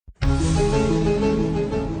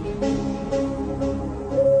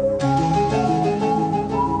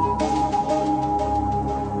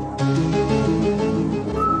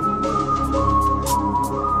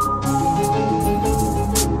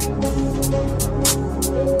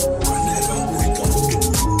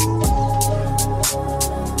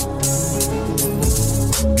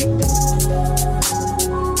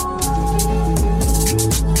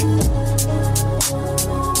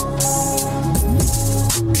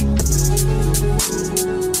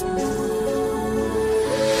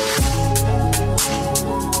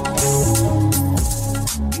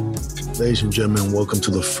ladies and gentlemen. Welcome to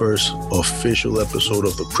the first official episode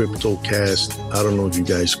of the CryptoCast. I don't know if you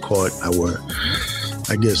guys caught our,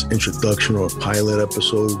 introduction or pilot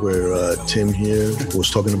episode where Tim here was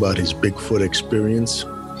talking about his Bigfoot experience.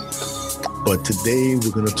 But today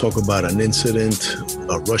we're going to talk about an incident,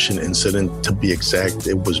 a Russian incident to be exact.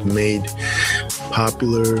 It was made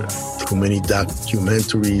popular through many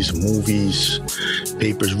documentaries, movies,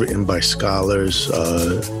 papers written by scholars,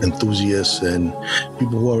 enthusiasts, and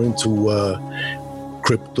people who are into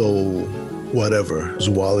crypto, whatever,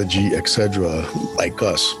 zoology, etc., like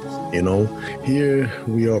us. You know, here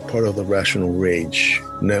we are part of the Rational Rage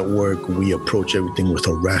Network. We approach everything with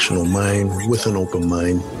a rational mind, with an open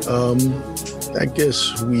mind. I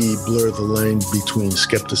guess we blur the line between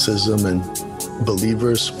skepticism and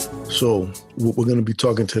believers. So we're going to be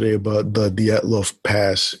talking today about the Dyatlov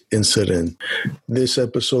Pass incident. This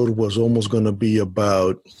episode was almost going to be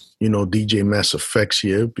about, DJ Mass Effects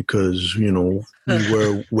here because, we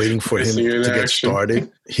were waiting for him to get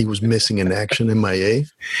started. He was missing in action, MIA,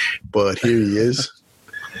 but here he is.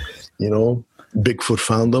 Bigfoot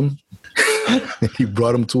found him. He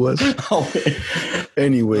brought him to us.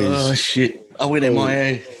 Anyways. Oh, shit. I went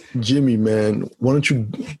MIA. Jimmy, man, why don't you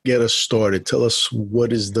get us started? Tell us,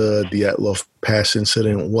 what is the Dyatlov Pass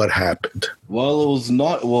incident? What happened? Well, it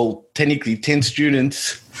was technically 10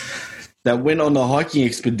 students that went on a hiking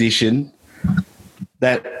expedition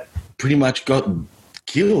that pretty much got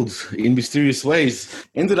killed in mysterious ways.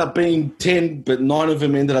 Ended up being 10, but 9 of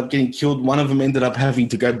them ended up getting killed. One of them ended up having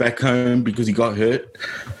to go back home because he got hurt.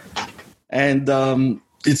 And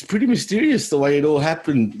it's pretty mysterious the way it all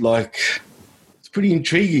happened. It's pretty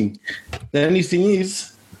intriguing. The only thing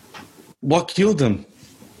is, what killed them?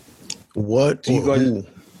 What or who?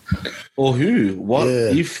 Or who? What?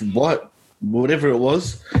 Yeah. If what? Whatever it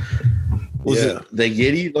was. Was it the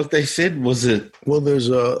Yeti, like they said? Was it? Well, there's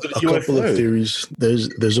a couple of theories.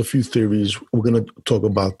 There's a few theories. We're going to talk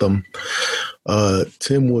about them.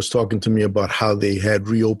 Tim was talking to me about how they had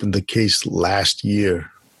reopened the case last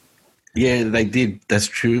year. Yeah, they did. That's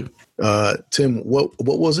true. Tim, what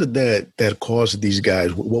was it that caused these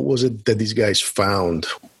guys? What was it that these guys found?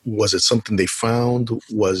 Was it something they found?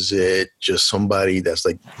 Was it just somebody that's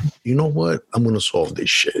like, you know what? I'm going to solve this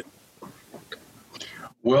shit.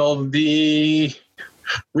 Well, the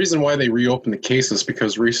reason why they reopened the case is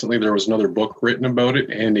because recently there was another book written about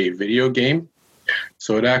it and a video game.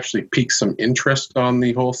 So it actually piqued some interest on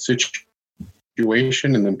the whole situation,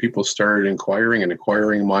 and then people started inquiring, and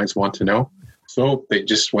inquiring minds want to know. So they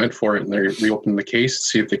just went for it, and they reopened the case to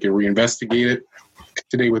see if they could reinvestigate it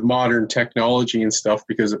today with modern technology and stuff,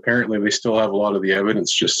 because apparently they still have a lot of the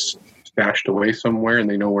evidence just stashed away somewhere, and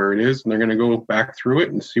they know where it is, and they're going to go back through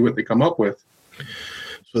it and see what they come up with.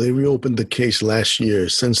 So they reopened the case last year.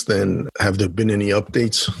 Since then, have there been any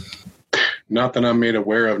updates? Not that I'm made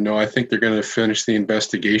aware of, no. I think they're going to finish the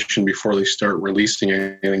investigation before they start releasing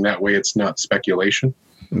anything. That way it's not speculation.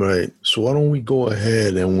 Right. So why don't we go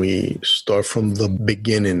ahead and we start from the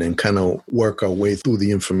beginning and kind of work our way through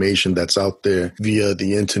the information that's out there via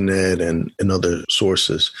the internet and other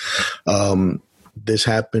sources. This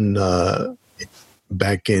happened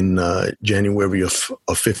back in January of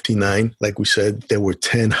 59. Like we said, there were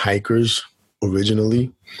 10 hikers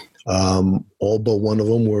originally. All but one of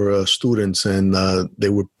them were students, and they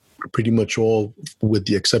were pretty much all, with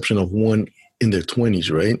the exception of one, in their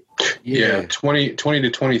 20s, right? Yeah, 20 to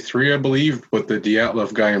 23, I believe. But the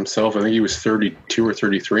Dyatlov guy himself, I think he was 32 or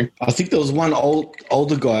 33. I think there was one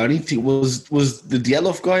older guy. I don't think was the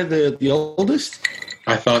Dyatlov guy the oldest?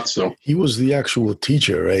 I thought so. He was the actual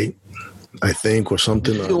teacher, right? I think, or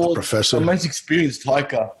something, a professor. The most experienced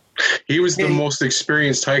hiker. He was the most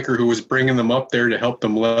experienced hiker who was bringing them up there to help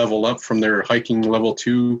them level up from their hiking level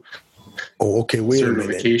 2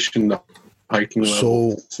 certification to hiking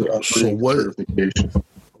level. So what?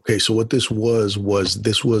 Okay, so what this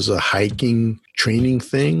was a hiking training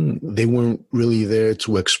thing? They weren't really there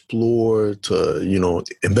to explore, to,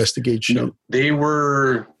 investigate shit? No, they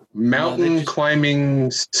were mountain climbing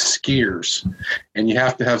skiers, and you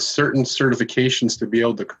have to have certain certifications to be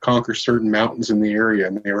able to conquer certain mountains in the area,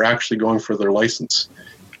 and they were actually going for their license.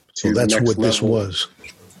 So that's what level. This was?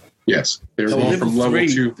 Yes. They were going from level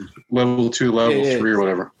 2 to level 3 or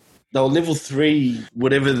whatever. They were level 3,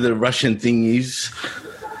 whatever the Russian thing is.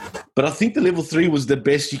 But I think the level 3 was the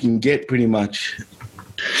best you can get, pretty much.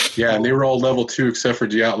 Yeah, and they were all level 2 except for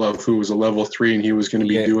Dyatlov, who was a level 3, and he was going to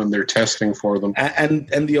be doing their testing for them.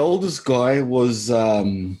 And the oldest guy was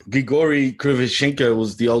Grigory Krivoshenko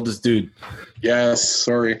was the oldest dude. Yes,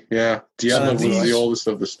 sorry. Yeah, Dyatlov was the oldest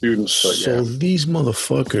of the students. But so these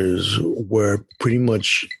motherfuckers were pretty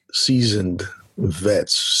much seasoned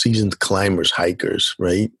vets, seasoned climbers, hikers,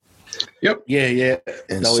 right? Yep. Yeah.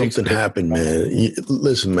 And something happened, man.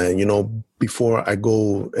 Listen, man, before I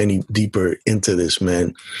go any deeper into this,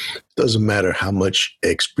 man, doesn't matter how much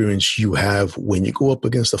experience you have. When you go up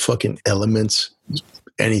against the fucking elements,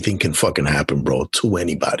 anything can fucking happen, bro, to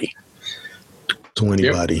anybody.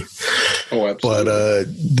 Yep. Oh, absolutely. But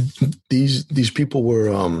these people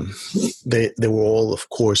were they were all, of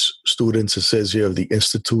course, students. It says here of the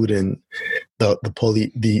institute and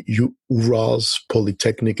the Urals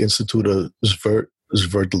Polytechnic Institute of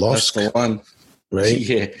Sverdlovsk. That's the one, right?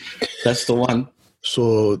 Yeah, that's the one.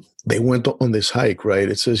 So they went on this hike, right?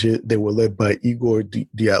 It says here they were led by Igor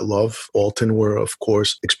Dyatlov. All 10 were, of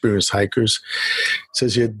course, experienced hikers. It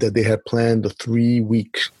says here that they had planned a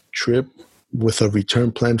 3-week trip with a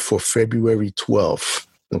return plan for February 12th,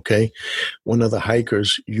 okay? One of the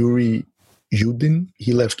hikers, Yuri Yudin,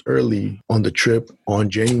 he left early on the trip on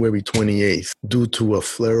January 28th due to a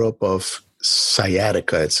flare-up of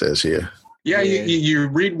sciatica, it says here. Yeah, you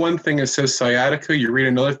read one thing, it says sciatica. You read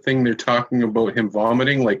another thing, they're talking about him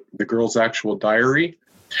vomiting, like the girl's actual diary.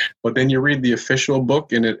 But then you read the official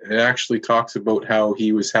book, and it actually talks about how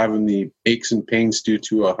he was having the aches and pains due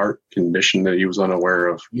to a heart condition that he was unaware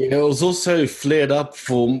of. Yeah, it was also flared up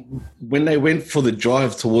for when they went for the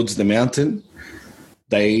drive towards the mountain.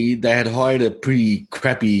 They had hired a pretty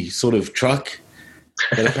crappy sort of truck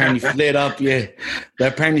that apparently flared up. Yeah, they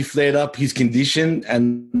apparently flared up his condition,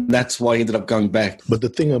 and that's why he ended up going back. But the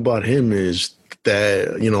thing about him is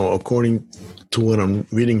that, according to what I'm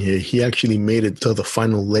reading here, he actually made it to the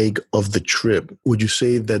final leg of the trip. Would you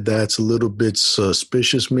say that that's a little bit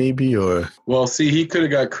suspicious maybe, or? Well, see, he could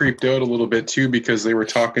have got creeped out a little bit too, because they were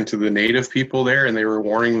talking to the native people there and they were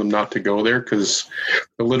warning them not to go there, because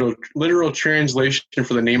the literal translation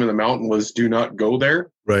for the name of the mountain was "do not go there."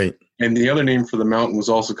 Right. And the other name for the mountain was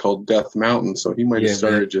also called Death Mountain. So he might have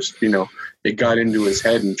started just, it got into his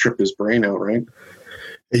head and tripped his brain out, right?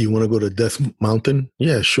 Hey, you want to go to Death Mountain?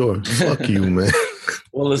 Yeah, sure. Fuck you, man.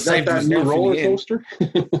 Well, it saved that his new life roller in coaster.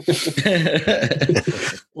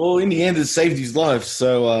 Well, in the end, it saved his life.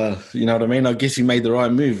 So, you know what I mean? I guess he made the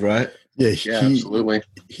right move, right? Yeah, absolutely.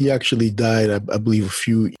 He actually died, I believe, a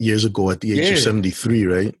few years ago at the age of 73,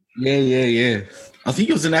 right? Yeah. I think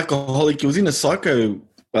he was an alcoholic. He was in a psycho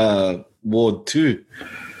ward too.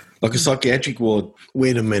 Like a psychiatric ward.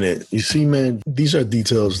 Wait a minute. You see, man, these are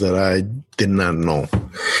details that I did not know.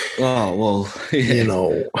 Oh, well, yeah.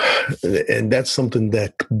 And that's something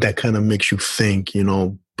that kind of makes you think,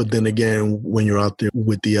 But then again, when you're out there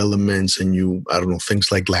with the elements and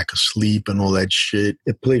things like lack of sleep and all that shit,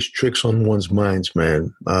 it plays tricks on one's minds,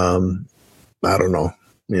 man. I don't know.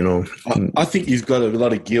 I think he's got a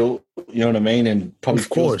lot of guilt, you know what I mean, and probably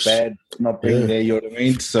feels bad not being there, you know what I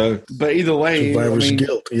mean. So, but either way, survivor's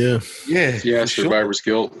guilt, yeah, survivor's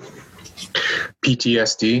guilt,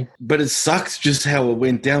 PTSD. But it sucks just how it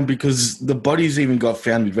went down, because the body's even got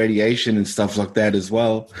found with radiation and stuff like that as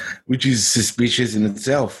well, which is suspicious in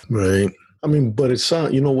itself. Right. I mean, but it's,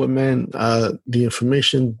 you know what, man? The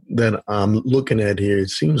information that I'm looking at here, it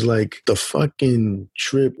seems like the fucking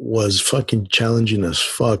trip was fucking challenging as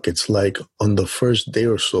fuck. It's like on the first day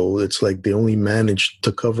or so, it's like they only managed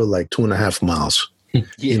to cover like 2.5 miles.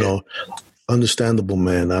 Understandable,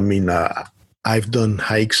 man. I mean, I've done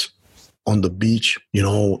hikes on the beach,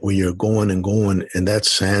 where you're going and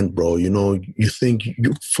that's sand, bro. You think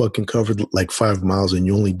you fucking covered like 5 miles and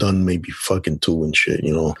you only done maybe fucking 2 and shit,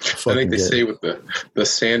 I think they say with the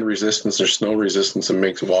sand resistance or snow resistance, it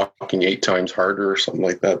makes walking 8 times harder or something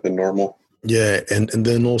like that than normal. Yeah, and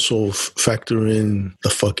then also factor in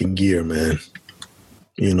the fucking gear, man.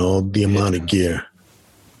 The amount of gear.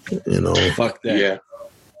 Fuck that. Yeah,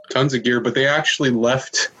 tons of gear, but they actually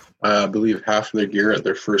left I believe half of their gear at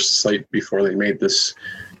their first site before they made this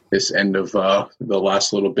end of the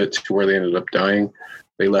last little bit to where they ended up dying.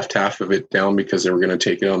 They left half of it down because they were going to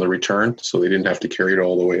take it on the return, so they didn't have to carry it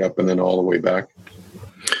all the way up and then all the way back.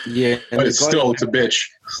 Yeah, but it's a bitch.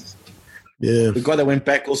 Yeah, the guy that went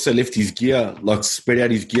back also left his gear, like spread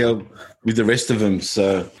out his gear with the rest of them,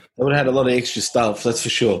 so they would have had a lot of extra stuff, that's for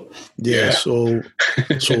sure. Yeah. So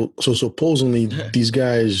supposedly these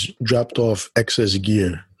guys dropped off excess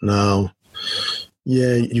gear. Now,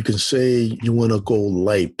 yeah, you can say you want to go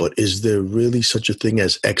light, but is there really such a thing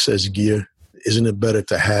as excess gear? Isn't it better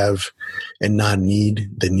to have and not need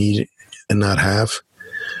than need and not have?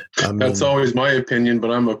 I mean, that's always my opinion, but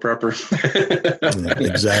I'm a prepper. Yeah,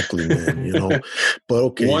 exactly, man. But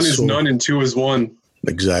okay, 1 is none and 2 is 1.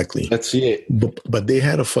 Exactly. That's it. But they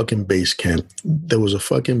had a fucking base camp. There was a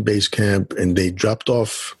fucking base camp, and they dropped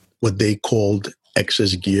off what they called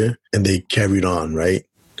excess gear, and they carried on, right?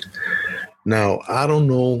 Now, I don't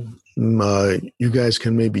know. You guys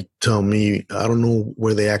can maybe tell me. I don't know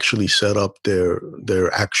where they actually set up their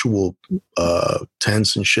actual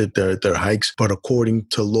tents and shit, their hikes. But according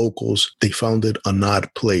to locals, they found it an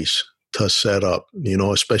odd place to set up,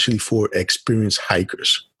 especially for experienced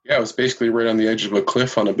hikers. Yeah, it was basically right on the edge of a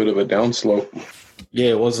cliff on a bit of a downslope.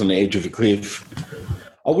 Yeah, it was on the edge of a cliff.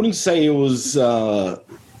 I wouldn't say it was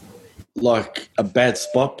like a bad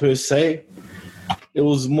spot per se. It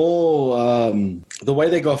was more the way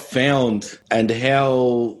they got found and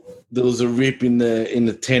how there was a rip in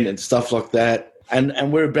the tent and stuff like that.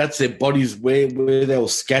 And whereabouts their bodies, where they were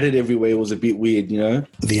scattered everywhere, was a bit weird,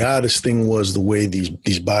 The oddest thing was the way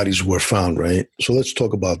these bodies were found, right? So let's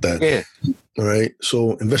talk about that. Yeah. All right.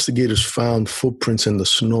 So investigators found footprints in the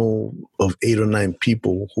snow of 8 or 9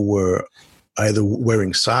 people who were either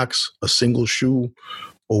wearing socks, a single shoe,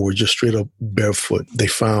 or were just straight up barefoot. They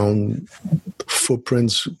found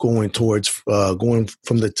footprints going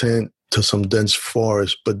from the tent to some dense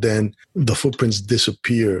forest, but then the footprints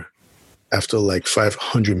disappear after like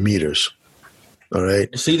 500 meters. All right.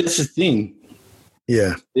 See, that's the thing.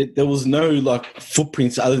 Yeah. There was no like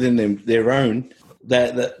footprints other than their own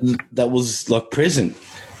that was like present.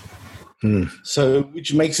 So,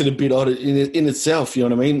 which makes it a bit odd in itself, you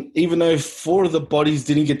know what I mean? Even though 4 of the bodies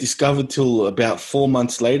didn't get discovered till about 4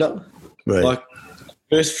 months later. Right. Like,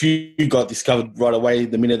 first few got discovered right away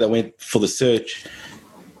the minute they went for the search.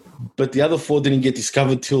 But the other 4 didn't get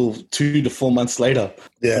discovered till 2 to 4 months later.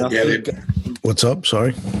 Yeah. What's up?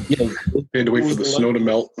 Sorry. Yeah. They had to wait for the snow to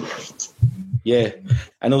melt. Yeah.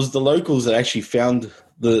 And it was the locals that actually found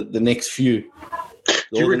the next few.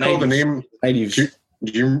 Do you recall the name? Natives.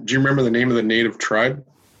 Do you remember the name of the native tribe?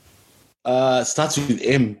 It starts with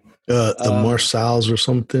M. The Marsals or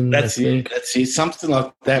something. That's it. That's it. Something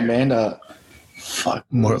like that, man. Fuck.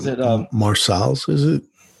 Was it? Marsals, is it?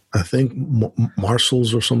 I think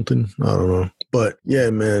Marsals or something. I don't know. But yeah,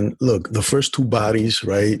 man, look, the first 2 bodies,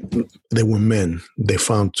 right? They were men. They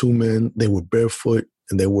found 2 men. They were barefoot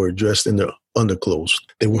and they were dressed in their underclothes.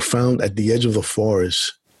 They were found at the edge of the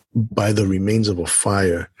forest by the remains of a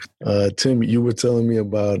fire. Tim, you were telling me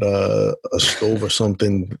about a stove or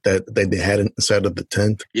something that they had inside of the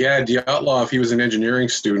tent. Yeah, Dyatlov, he was an engineering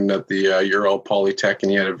student at the Ural Polytech,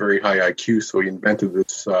 and he had a very high IQ, so he invented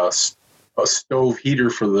this a stove heater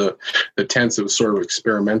for the tents. It was sort of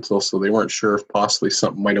experimental, so they weren't sure if possibly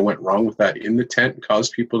something might have went wrong with that in the tent and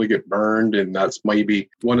caused people to get burned, and that's maybe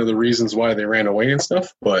one of the reasons why they ran away and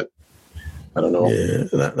stuff, but I don't know.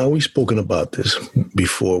 Yeah. Now, we've spoken about this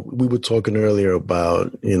before. We were talking earlier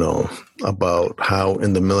about, about how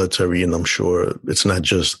in the military, and I'm sure it's not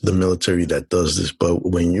just the military that does this, but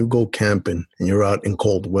when you go camping and you're out in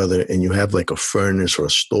cold weather and you have like a furnace or a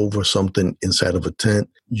stove or something inside of a tent,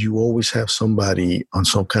 you always have somebody on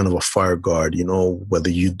some kind of a fire guard, whether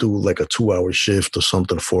you do like a 2-hour shift or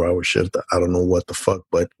something, a 4-hour shift. I don't know what the fuck,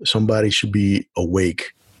 but somebody should be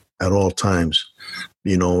awake at all times,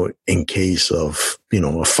 in case of,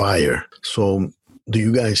 a fire. So do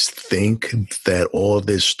you guys think that all of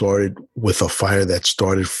this started with a fire that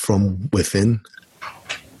started from within?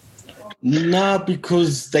 Nah,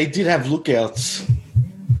 because they did have lookouts.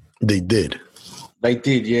 They did? They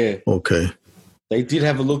did, yeah. Okay. They did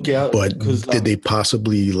have a lookout. But did they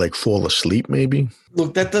possibly fall asleep maybe?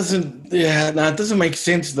 Look, it doesn't make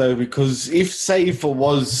sense though, because if it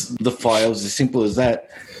was the fire, it was as simple as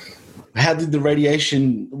that. How did the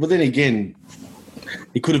radiation... Well, then again,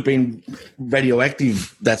 it could have been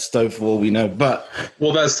radioactive, that stove, for all we know. But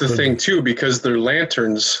well, that's the thing, too, because their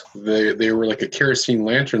lanterns, they were like a kerosene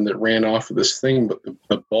lantern that ran off of this thing, but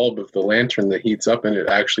the bulb of the lantern that heats up in it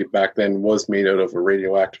actually back then was made out of a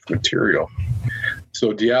radioactive material.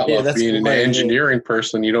 So Dyatlov, being an engineering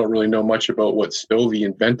person, you don't really know much about what stove he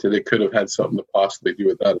invented. It could have had something to possibly do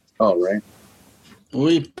with that as well, right?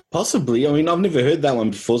 Well, possibly. I mean, I've never heard that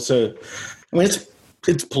one before, so I mean,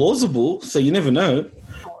 it's plausible. So you never know.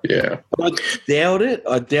 Yeah, but I doubt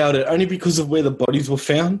it. Only because of where the bodies were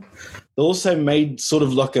found. They also made sort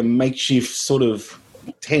of like a makeshift sort of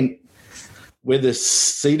tent where the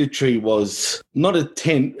cedar tree was. Not a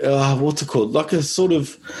tent. What's it called? Like a sort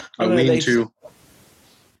of a lean-to.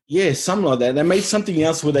 Yeah, something like that. They made something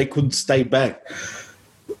else where they could stay back.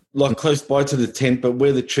 Like close by to the tent, but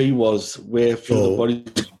where the tree was, where a few of the bodies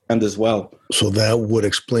were found as well. So that would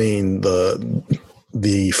explain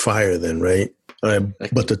the fire then, right?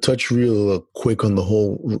 But to touch real quick on the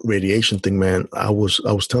whole radiation thing, man, I was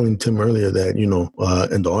telling Tim earlier that,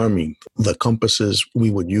 in the Army, the compasses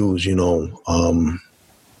we would use,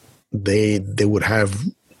 they would have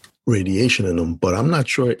radiation in them, but I'm not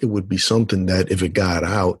sure it would be something that if it got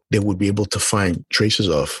out, they would be able to find traces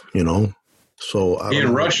of, So I in don't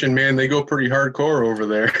know. Russian, man, they go pretty hardcore over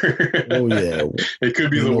there. Oh yeah, It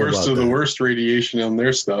could be You the know worst about of the that. worst radiation on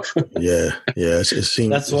their stuff. yeah. It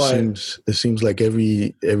seems. That's why- It seems like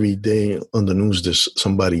every day on the news there's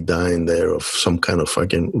somebody dying there of some kind of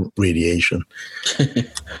fucking radiation.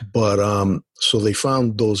 But so they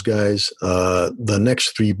found those guys. The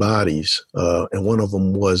next three bodies, and one of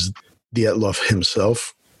them was Dyatlov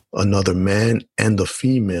himself, another man, and a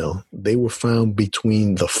female. They were found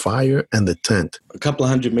between the fire and the tent. A couple of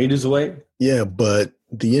 100 meters away. Yeah, but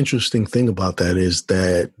the interesting thing about that is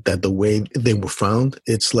that the way they were found,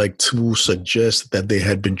 it's like to suggest that they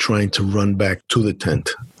had been trying to run back to the tent.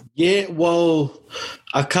 Yeah, well,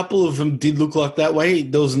 a couple of them did look like that way.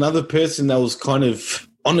 There was another person that was kind of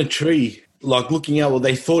on a tree, like looking out. Well,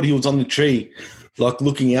 they thought he was on the tree, like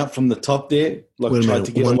looking out from the top there, like Wait a tried minute,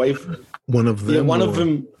 to get away from. One of them. Yeah,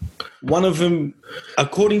 one of them,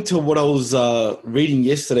 according to what I was reading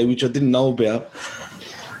yesterday, which I didn't know about,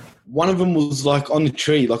 one of them was like on the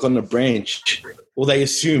tree, like on the branch. Or they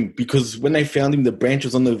assumed, because when they found him, the branch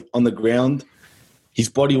was on the ground. His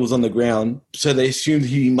body was on the ground. So they assumed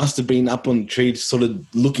he must have been up on the tree, sort of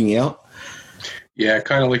looking out. Yeah,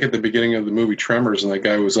 kind of like at the beginning of the movie Tremors, and that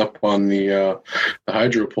guy was up on the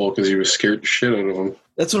hydro pole because he was scared the shit out of him.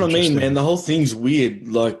 That's what I mean, man. The whole thing's weird.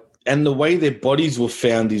 Like, and the way their bodies were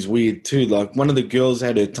found is weird too. Like, one of the girls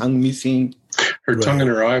had her tongue missing, Her tongue and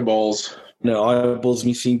her eyeballs. no eyeballs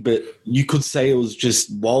missing, but you could say it was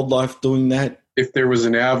just wildlife doing that. If there was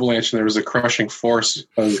an avalanche and there was a crushing force,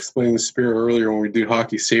 I was explaining the Spirit earlier when we do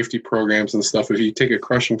hockey safety programs and stuff, if you take a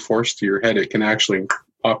crushing force to your head, it can actually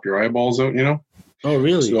pop your eyeballs out, you know? Oh,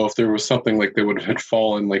 really? So if there was something like they would have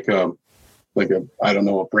fallen, like a I don't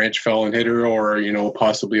know, a branch fell and hit her, or, you know,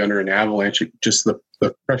 possibly under an avalanche, just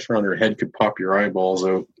the pressure on her head could pop your eyeballs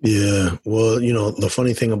out. Yeah. Well, you know, the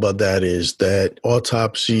funny thing about that is that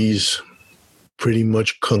autopsies pretty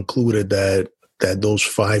much concluded that those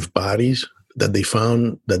 5 bodies that they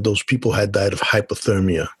found, that those people had died of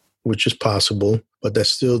hypothermia, which is possible, but that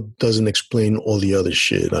still doesn't explain all the other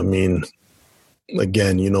shit. I mean,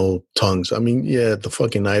 again, you know, tongues. I mean, yeah, the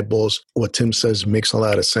fucking eyeballs, what Tim says makes a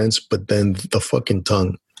lot of sense, but then the fucking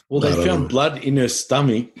tongue. Well, they I don't found know. blood in her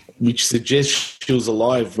stomach, which suggests she was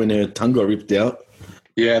alive when her tongue got ripped out.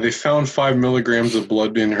 Yeah, they found 5 milligrams of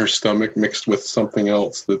blood in her stomach mixed with something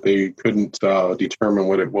else that they couldn't determine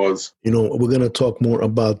what it was. You know, we're going to talk more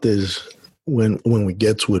about this when we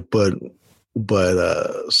get to it,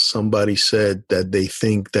 but somebody said that they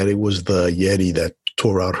think that it was the Yeti that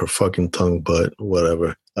tore out her fucking tongue, but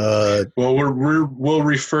whatever. Well, we'll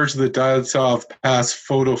refer to the Dyatlov Pass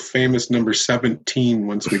photo famous number 17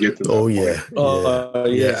 once we get to that point. Yeah. Oh,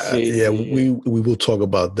 yes, Yeah, we will talk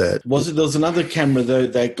about that. There was another camera, though,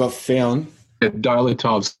 that got found.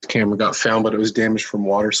 Dyatlov camera got found, but it was damaged from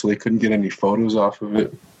water, so they couldn't get any photos off of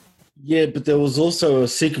it. Yeah, but there was also a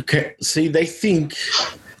secret... See, they think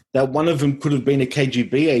that one of them could have been a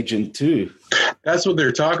KGB agent, too. That's what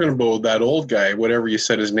they're talking about, that old guy, whatever you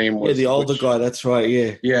said his name was. Yeah, the older guy, that's right,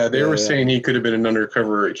 yeah. Yeah, they were saying he could have been an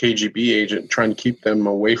undercover KGB agent trying to keep them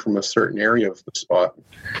away from a certain area of the spot.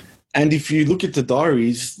 And if you look at the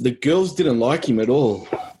diaries, the girls didn't like him at all.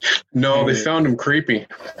 No, they found him creepy.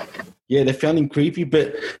 Yeah, they found him creepy,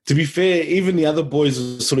 but to be fair, even the other boys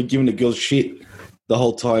were sort of giving the girls shit the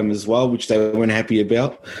whole time as well, which they weren't happy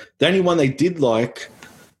about. The only one they did like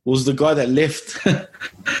was the guy that left.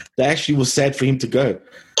 They actually was sad for him to go.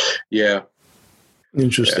 Yeah.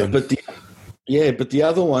 Interesting. But the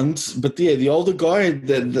other ones, the older guy,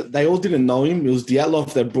 they all didn't know him. It was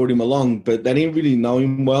Dyatlov that brought him along, but they didn't really know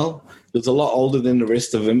him well. He was a lot older than the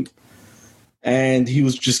rest of them. And he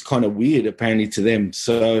was just kind of weird, apparently, to them.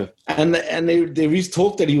 So, and there is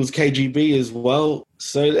talk that he was KGB as well.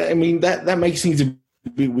 So, I mean, that makes things a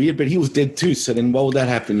bit weird, but he was dead too. So then why would that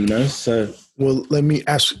happen, you know? So, well, let me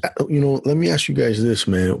ask you guys this,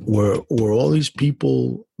 man. Were all these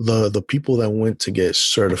people, the people that went to get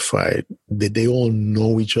certified, did they all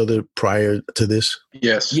know each other prior to this?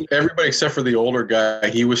 Yes. Everybody except for the older guy.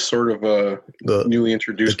 He was sort of a newly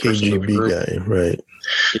intruded person to the KGB group. guy, right?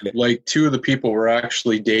 Like 2 of the people were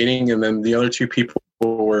actually dating, and then the other 2 people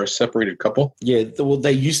were a separated couple. yeah, well,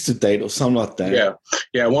 they used to date or something like that.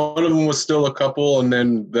 Yeah. One of them was still a couple, and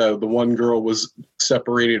then the one girl was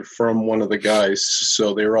separated from one of the guys,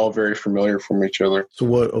 so they were all very familiar from each other. So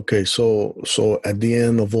what? Okay, so at the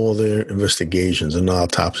end of all their investigations and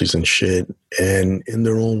autopsies and shit, and in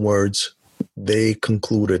their own words, they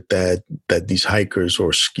concluded that these hikers or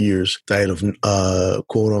skiers died of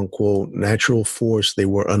quote unquote natural force they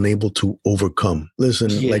were unable to overcome.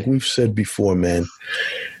 Listen, like we've said before, man,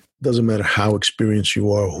 doesn't matter how experienced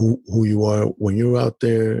you are, who you are, when you're out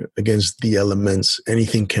there against the elements,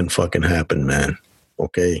 anything can fucking happen, man.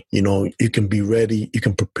 Okay? You know, you can be ready, you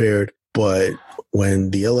can prepare, but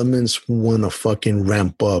when the elements want to fucking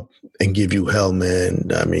ramp up and give you hell,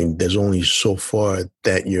 man, I mean, there's only so far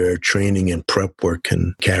that your training and prep work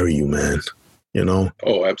can carry you, man. You know?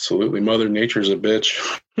 Oh, absolutely. Mother Nature's a bitch.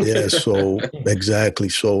 Yeah, so exactly.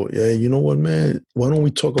 So, yeah, you know what, man? Why don't we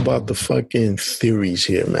talk about the fucking theories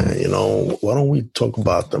here, man? You know, why don't we talk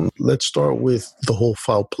about them? Let's start with the whole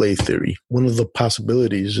foul play theory. One of the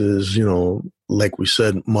possibilities is, you know, like we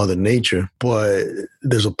said, Mother Nature, but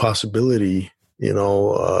there's a possibility, you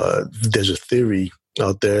know, there's a theory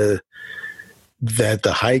out there that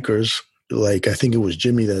the hikers, like I think it was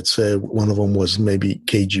Jimmy that said one of them was maybe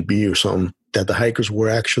KGB or something, that the hikers were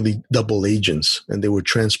actually double agents and they were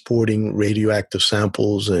transporting radioactive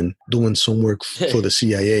samples and doing some work for the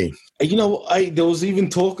CIA. You know, there was even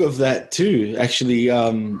talk of that too, actually,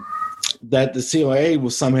 that the CIA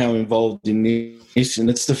was somehow involved in this. And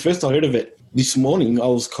it's the first I heard of it this morning. I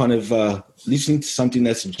was kind of listening to something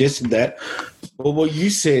that suggested that. But what you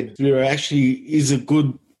said, Vera, actually is a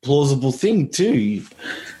good, plausible thing too.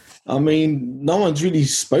 I mean, no one's really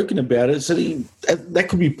spoken about it, so that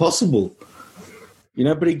could be possible. You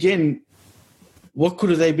know, but again, what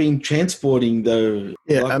could have they been transporting though?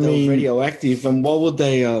 Yeah, like I they mean, were radioactive, and why would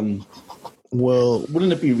they? Well,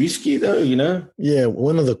 wouldn't it be risky though? You know? Yeah,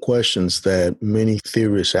 one of the questions that many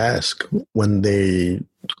theorists ask when they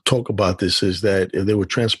talk about this is that if they were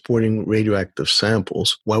transporting radioactive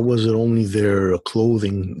samples, why was it only their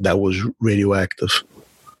clothing that was radioactive?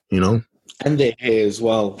 You know, and their hair as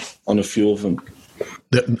well on a few of them.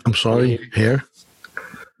 I'm sorry, hair.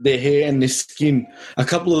 Their hair and their skin. A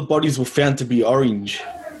couple of the bodies were found to be orange.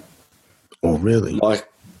 Oh, really?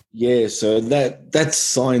 Like, yeah. So that's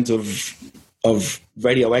signs of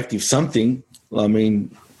radioactive something. I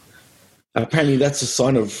mean, apparently that's a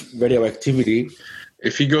sign of radioactivity.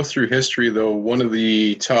 If you go through history, though, one of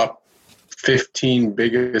the top 15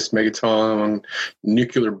 biggest megaton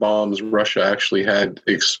nuclear bombs Russia actually had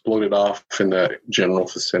exploded off in that general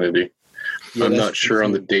vicinity. Yeah, I'm not sure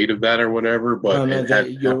on the date of that or whatever, but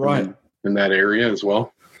you're right. In that area as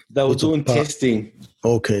well. They were doing testing.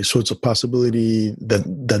 Okay, so it's a possibility that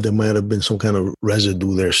there might have been some kind of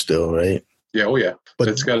residue there still, right? Yeah, oh yeah. But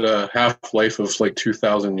it's got a half-life of like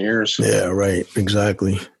 2,000 years. Yeah, right,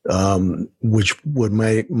 exactly. Which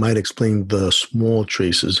might explain the small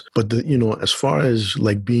traces. But, you know, as far as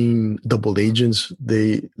like being double agents,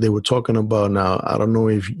 they were talking about now, I don't know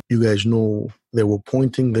if you guys know, they were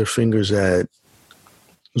pointing their fingers at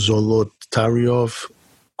Zolotaryov,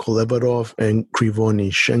 Kolevatov, and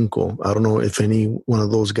Krivonishenko. I don't know if any one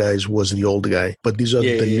of those guys was the old guy, but these are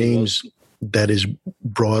the names that is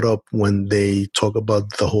brought up when they talk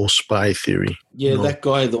about the whole spy theory. Yeah, you know? That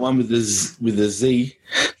guy, the one with the Z.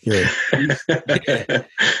 Yeah,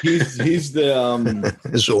 he's the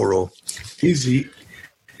Zorro. He's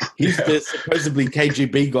the supposedly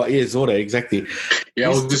KGB guy. Yeah, Zorro, exactly. Yeah, I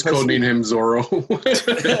was just codenamed him Zorro.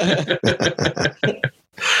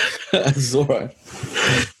 Zorro.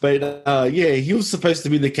 But yeah, he was supposed to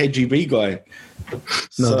be the KGB guy.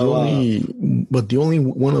 No, the only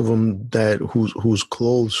one of them whose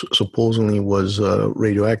clothes supposedly was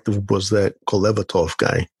radioactive was that Kolevatov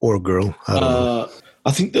guy or girl. I don't know.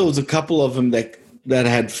 I think there was a couple of them that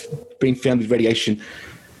had been found with radiation.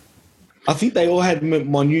 I think they all had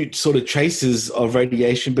minute sort of traces of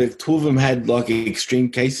radiation, but two of them had like extreme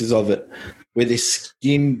cases of it, where their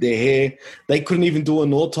skin, their hair, they couldn't even do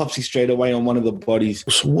an autopsy straight away on one of the bodies.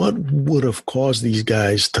 So what would have caused these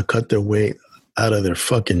guys to cut their way out of their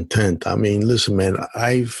fucking tent? I mean, listen, man,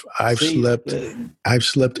 I've slept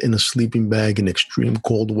in a sleeping bag in extreme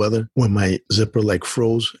cold weather when my zipper like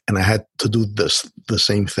froze, and I had to do the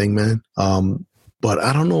same thing, man. But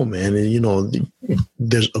I don't know, man. You know,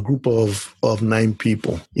 there's a group of 9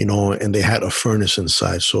 people, you know, and they had a furnace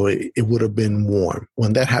inside, so it would have been warm.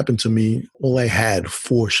 When that happened to me, all I had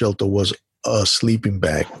for shelter was a sleeping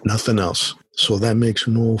bag, nothing else. So that makes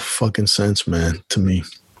no fucking sense, man, to me,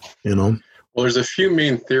 you know? Well, there's a few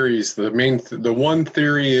main theories. The one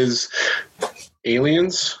theory is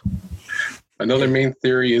aliens. Another main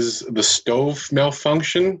theory is the stove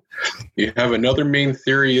malfunction. You have another main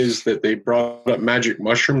theory is that they brought up magic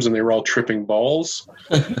mushrooms and they were all tripping balls.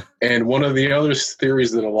 And one of the other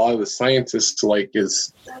theories that a lot of the scientists like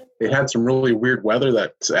is they had some really weird weather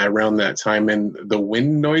that's around that time, and the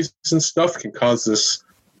wind noise and stuff can cause this.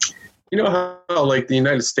 You know how like the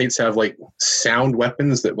United States have like sound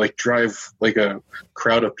weapons that like drive like a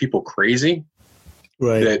crowd of people crazy?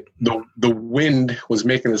 Right. that the wind was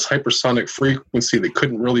making this hypersonic frequency that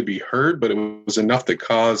couldn't really be heard, but it was enough to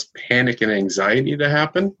cause panic and anxiety to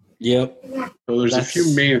happen. Yep. So there's a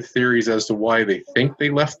few main theories as to why they think they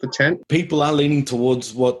left the tent. People are leaning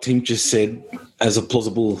towards what Tim just said as a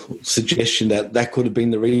plausible suggestion that could have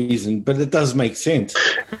been the reason, but it does make sense.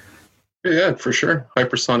 Yeah, for sure.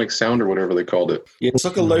 Hypersonic sound or whatever they called it. Yeah, it's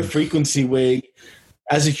like a low frequency where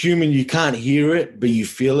as a human you can't hear it, but you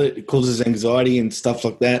feel it. It causes anxiety and stuff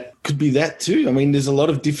like that. Could be that too. I mean, there's a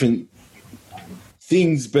lot of different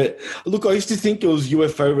things, but look, I used to think it was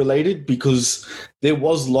UFO related because there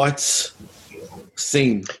was lights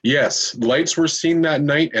seen. Yes, lights were seen that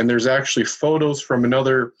night, and there's actually photos from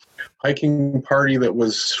another hiking party that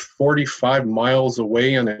was 45 miles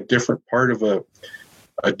away on a different part of a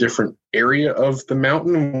different area of the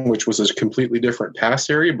mountain, which was a completely different pass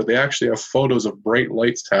area, but they actually have photos of bright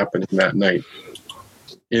lights happening that night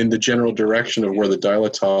in the general direction of where the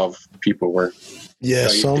Dyatlov people were. Yeah,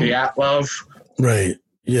 Dyatlov. Right.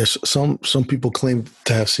 Yes, some people claim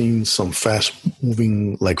to have seen some fast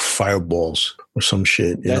moving like fireballs or some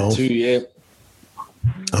shit, you know? That too, yeah.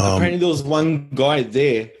 Apparently there was one guy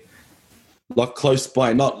there, like close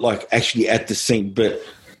by, not like actually at the scene, but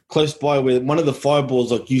close by where one of the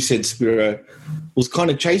fireballs, like you said, Spiro, was kind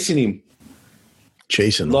of chasing him.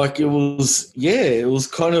 Chasing him? Like it was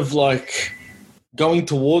kind of like going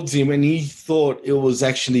towards him, and he thought it was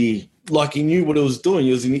actually like he knew what it was doing.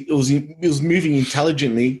 It was moving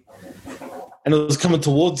intelligently, and it was coming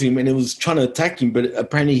towards him, and it was trying to attack him. But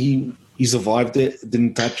apparently he survived it. It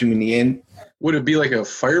didn't touch him in the end. Would it be like a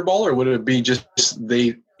fireball, or would it be just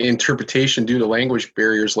the interpretation due to language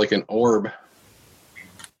barriers, like an orb?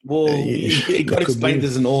 Well, it got explained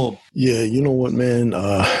as an orb. Yeah, you know what, man?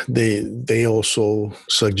 They also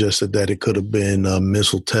suggested that it could have been a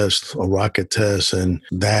missile test, a rocket test, and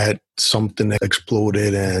that something that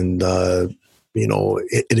exploded and,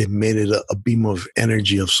 it emitted a beam of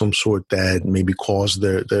energy of some sort that maybe caused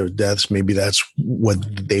their deaths. Maybe that's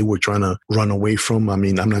what they were trying to run away from. I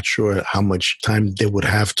mean, I'm not sure how much time they would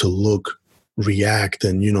have to look, react,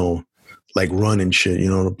 and, like run and shit,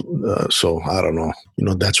 so I don't know.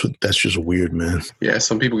 That's just weird, man. Yeah,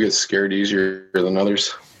 some people get scared easier than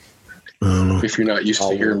others. If you're not used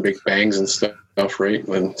to hearing big bangs and stuff, right?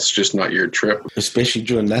 Then it's just not your trip. Especially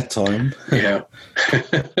during that time. Yeah.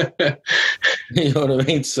 You know what I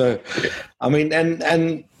mean? So, I mean,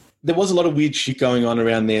 and there was a lot of weird shit going on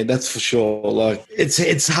around there, that's for sure. Like,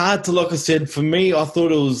 it's hard to, like I said, for me, I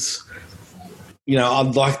thought it was,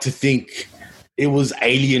 I'd like to think it was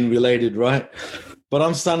alien related, right? But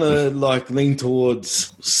I'm starting to lean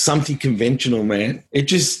towards something conventional, man.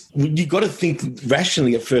 You got to think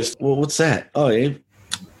rationally at first. Well, what's that? Oh, yeah.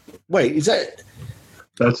 Wait, is that?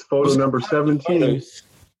 That's photo number 17.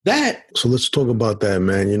 That. So let's talk about that,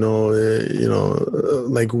 man.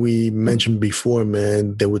 Like we mentioned before,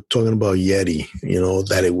 man, they were talking about Yeti,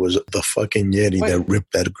 that it was the fucking Yeti that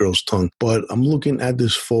ripped that girl's tongue. But I'm looking at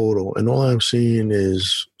this photo and all I'm seeing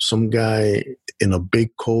is some guy in a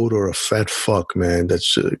big coat or a fat fuck, man.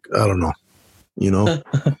 That's, I don't know,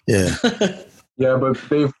 Yeah. Yeah, but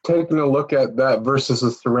they've taken a look at that versus the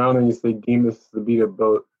surroundings. They deem this to be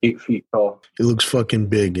about 8 feet tall. It looks fucking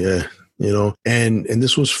big, yeah. And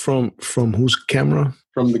this was from whose camera?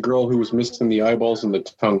 From the girl who was missing the eyeballs and the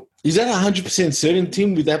tongue. Is that 100% certain,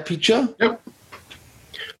 Tim, with that picture? Yep.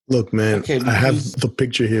 Look, man, I have the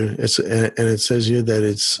picture here. And it says here that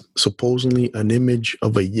it's supposedly an image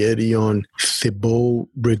of a Yeti on Thibaut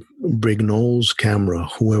Brignol's camera,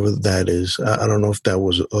 whoever that is. I don't know if that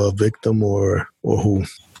was a victim or who.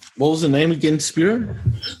 What was the name again, Spiro?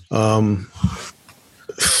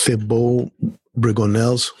 Thibaut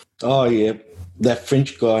Brignol's. Oh, yeah. That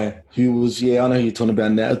French guy who was, I know who you're talking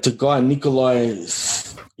about now. It's a guy, Nikolai.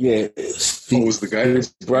 Yeah. What was the guy?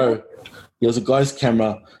 Bro. He was a guy's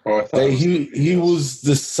camera. Oh, I thought he was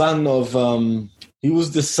the son of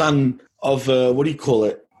what do you call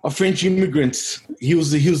it? Of French immigrants. He was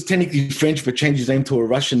technically French, but changed his name to a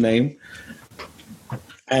Russian name.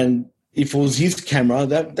 And if it was his camera,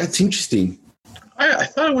 that's interesting. I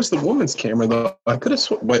thought it was the woman's camera, though. I could have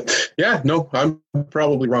but yeah, no, I'm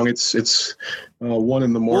probably wrong. It's 1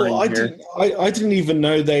 in the morning. Well, I didn't even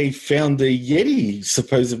know they found the Yeti,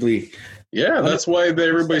 supposedly. Yeah, that's why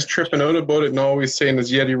everybody's tripping out about it and always saying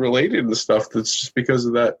it's Yeti related and stuff. That's just because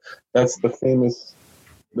of that. That's the famous,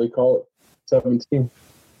 they call it 17.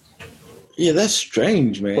 Yeah, that's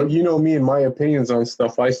strange, man. But me and my opinions on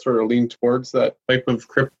stuff, I sort of lean towards that type of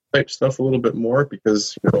crypto type stuff a little bit more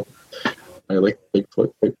because, I like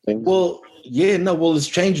Bigfoot type things. Well, yeah, no, well, it's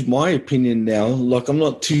changed my opinion now. Like, I'm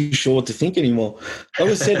not too sure what to think anymore. Like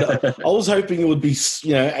I said, I was hoping it would be,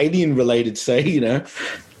 alien related, say,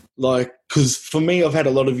 like, because for me, I've had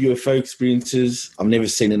a lot of UFO experiences. I've never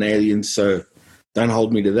seen an alien, so don't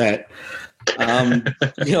hold me to that.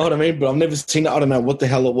 You know what I mean? But I've never seen it. I don't know what the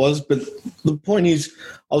hell it was. But the point is,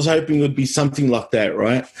 I was hoping it would be something like that,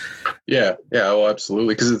 right? Yeah, well,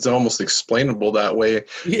 absolutely, because it's almost explainable that way.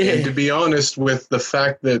 Yeah. And to be honest, with the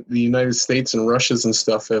fact that the United States and Russia's and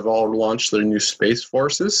stuff have all launched their new space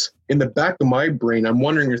forces, in the back of my brain, I'm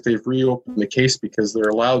wondering if they've reopened the case because they're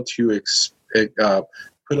allowed to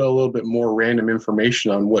put a little bit more random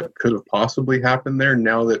information on what could have possibly happened there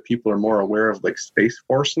now that people are more aware of like Space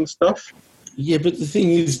Force and stuff. Yeah, but the thing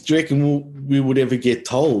is, do you reckon we would ever get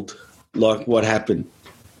told, like, what happened?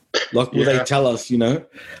 Like, will they tell us,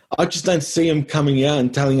 I just don't see them coming out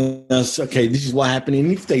and telling us, okay, this is what happened.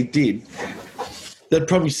 And if they did, they'd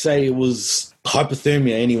probably say it was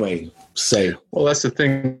hypothermia anyway, say. Well, that's the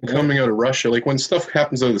thing coming out of Russia. Like, when stuff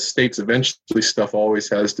happens out of the States, eventually stuff always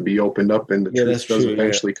has to be opened up and the truth does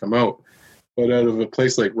eventually come out. But out of a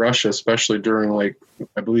place like Russia, especially during, like,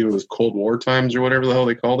 I believe it was Cold War times or whatever the hell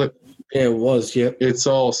they called it. Yeah, it was, yeah. It's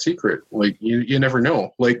all secret. Like, you never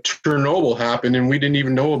know. Like, Chernobyl happened, and we didn't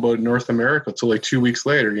even know about it in North America until, like, 2 weeks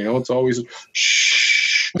later. It's always,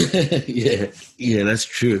 shh. Yeah, that's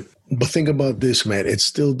true. But think about this, man. It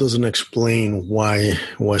still doesn't explain why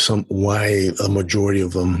a majority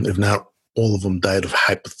of them, if not all of them, died of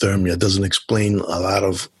hypothermia. It doesn't explain a lot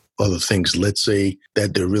of other things. Let's say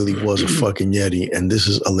that there really was a fucking Yeti, and this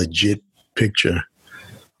is a legit picture.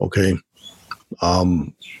 Okay.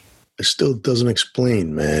 It still doesn't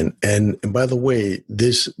explain, man. And by the way,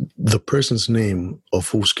 the person's name of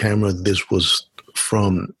whose camera this was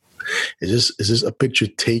from, is this a picture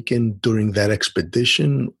taken during that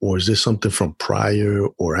expedition, or is this something from prior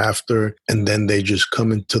or after? And then they just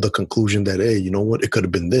come into the conclusion that, hey, you know what? It could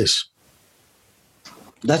have been this.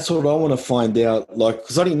 That's what I want to find out, like,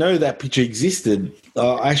 because I didn't know that picture existed.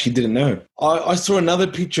 I actually didn't know. I saw another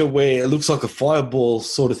picture where it looks like a fireball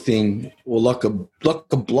sort of thing, or like a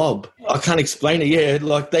blob. I can't explain it. Yeah,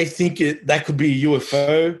 like they think that could be a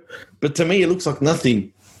UFO, but to me it looks like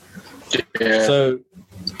nothing. Yeah. So,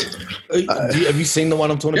 have you seen the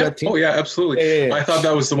one I'm talking about, Tim? Oh yeah, absolutely. Yeah. I thought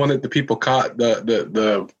that was the one that the people caught.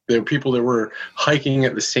 The people that were hiking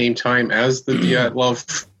at the same time as the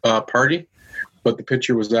Dyatlov party. But the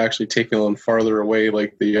picture was actually taken a little farther away,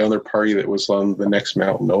 like the other party that was on the next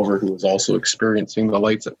mountain over, who was also experiencing the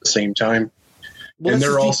lights at the same time. Well, and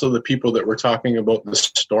they're also the people that were talking about the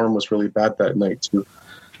storm was really bad that night, too.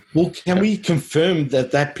 Well, can we confirm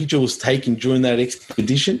that picture was taken during that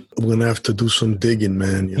expedition? We're going to have to do some digging,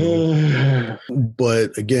 man.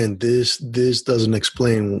 But again, this doesn't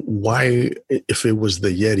explain why, if it was the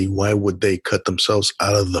Yeti, why would they cut themselves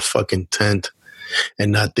out of the fucking tent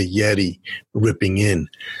and not the Yeti ripping in,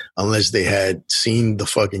 unless they had seen the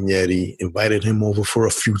fucking Yeti, invited him over for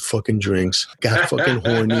a few fucking drinks, got fucking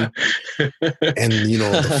horny, and,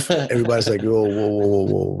 everybody's like,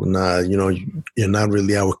 whoa, nah, you're not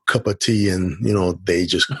really our cup of tea, and, they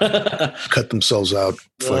just cut themselves out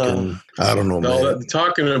fucking, I don't know, man.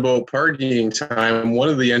 Talking about partying time, one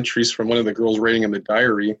of the entries from one of the girls writing in the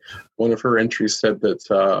diary, one of her entries said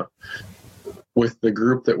that, with the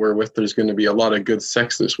group that we're with, there's going to be a lot of good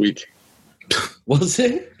sex this week. Was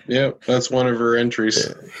it? Yeah, that's one of her entries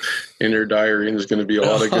in her diary. And there's going to be a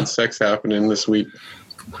lot of good sex happening this week.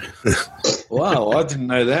 Wow, I didn't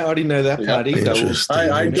know that. I didn't know that part either.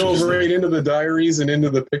 I dove right into the diaries and into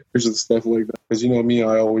the pictures and stuff like that. Because me,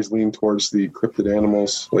 I always lean towards the cryptid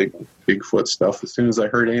animals, like Bigfoot stuff. As soon as I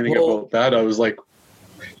heard anything about that, I was like,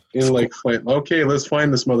 okay, let's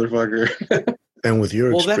find this motherfucker. And with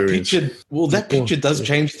your experience. That picture does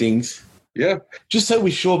change things. Yeah. Just so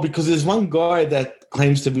we're sure, because there's one guy that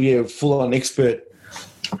claims to be a full-on expert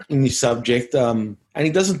in this subject, and he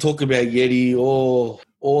doesn't talk about Yeti or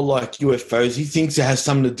like UFOs. He thinks it has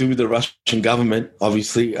something to do with the Russian government,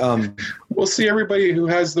 obviously. Well, see, everybody who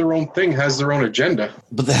has their own thing has their own agenda.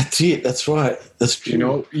 But that's it. That's right. That's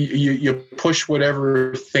true. You push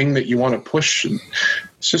whatever thing that you want to push.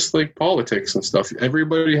 It's just like politics and stuff.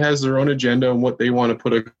 Everybody has their own agenda and what they want to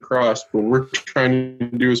put across. What we're trying to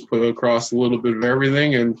do is put across a little bit of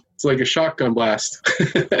everything, and it's like a shotgun blast.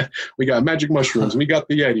 We got magic mushrooms. We got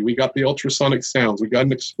the Yeti. We got the ultrasonic sounds. We got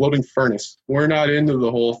an exploding furnace. We're not into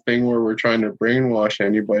the whole thing where we're trying to brainwash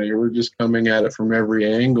anybody. We're just coming at it from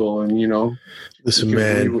every angle and, know, Listen, you can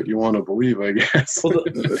man, believe what you want to believe, I guess.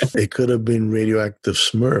 it could have been radioactive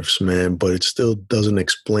Smurfs, man, but it still doesn't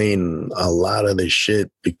explain a lot of this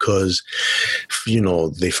shit because,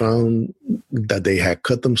 they found that they had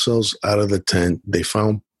cut themselves out of the tent. They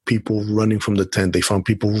found people running from the tent. They found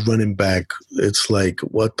people running back. It's like,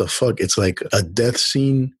 what the fuck? It's like a death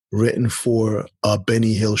scene written for a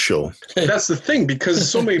Benny Hill show. That's the thing,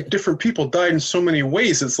 because so many different people died in so many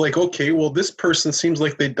ways. It's like, okay, well, this person seems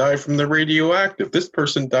like they died from the radioactive. This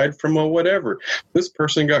person died from a whatever. This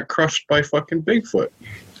person got crushed by fucking Bigfoot.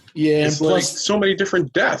 Yeah, It's and like plus, so many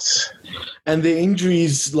different deaths. and the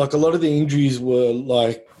injuries, like a lot of the injuries were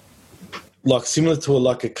like similar to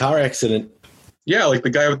a car accident. Yeah, like the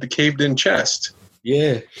guy with the caved-in chest.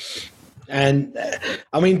 Yeah. And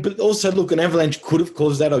but also, look, an avalanche could have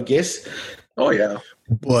caused that, I guess. Oh, yeah.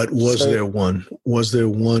 But was there one? Was there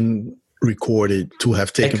one recorded to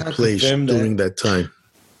have taken place during that time?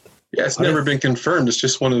 Yeah, it's never been confirmed. It's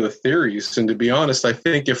just one of the theories. And to be honest, I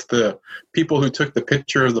think if the people who took the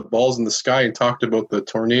picture of the balls in the sky and talked about the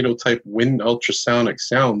tornado-type wind ultrasonic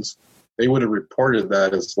sounds, they would have reported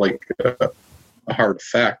that as like a hard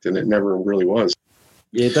fact, and it never really was.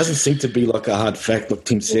 Yeah, it doesn't seem to be like a hard fact, like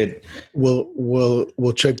Tim said. Well,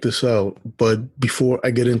 we'll check this out. But before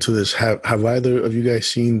I get into this, have either of you guys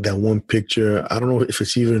seen that one picture? I don't know if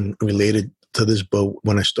it's even related to this, but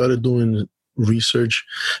when I started doing research,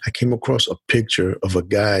 I came across a picture of a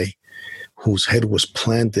guy whose head was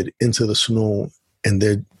planted into the snow and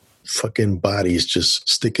their fucking bodies just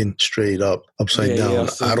sticking straight up, upside down. Yeah,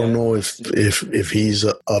 I don't know if he's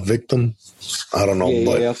a victim. I don't know.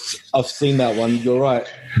 Yeah, I've seen that one. You're right.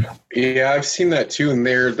 Yeah, I've seen that too. And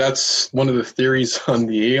that's one of the theories on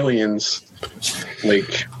the aliens.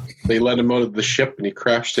 Like, they let him out of the ship and he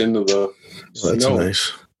crashed into the snow. That's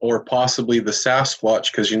nice. Or possibly the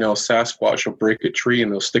Sasquatch, because Sasquatch will break a tree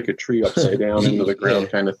and they'll stick a tree upside down into the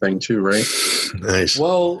ground, kind of thing too, right? Nice.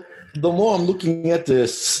 Well, the more I'm looking at the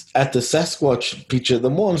Sasquatch picture, the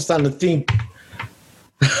more I'm starting to think,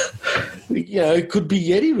 it could be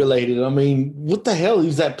Yeti related. I mean, what the hell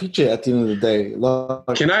is that picture at the end of the day?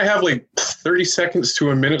 Like, can I have like 30 seconds to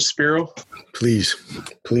a minute, Spiro? Please,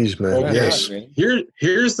 man. Okay. Yes.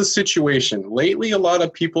 Here's the situation. Lately, a lot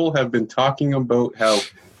of people have been talking about how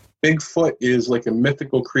Bigfoot is like a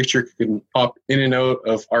mythical creature who can pop in and out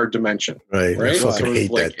of our dimension. Right. I fucking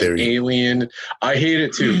hate like that theory. An alien. I hate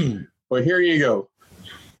it too. But here you go.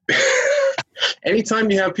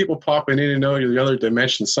 Anytime you have people popping in and out of the other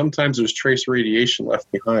dimension, sometimes there's trace radiation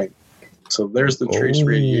left behind. So there's the trace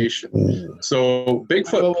radiation. So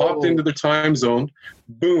Bigfoot popped into their time zone.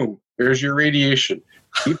 Boom. There's your radiation.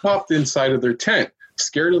 He popped inside of their tent,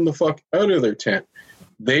 scared them the fuck out of their tent.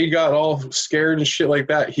 They got all scared and shit like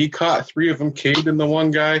that. He caught 3 of them, caved in the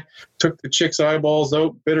one guy, took the chick's eyeballs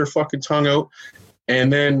out, bit her fucking tongue out,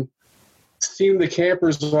 and then seen the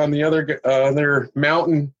campers on the other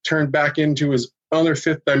mountain turn back into his other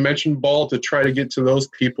 5th dimension ball to try to get to those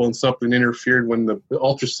people, and something interfered when the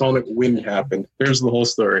ultrasonic wind happened. There's the whole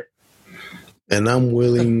story. And I'm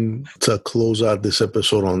willing to close out this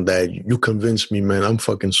episode on that. You convinced me, man. I'm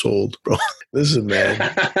fucking sold, bro. Listen, man.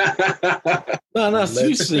 No,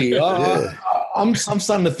 seriously. I'm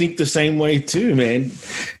starting to think the same way too, man.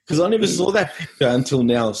 Because I never saw that picture until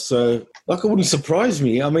now. So, it wouldn't surprise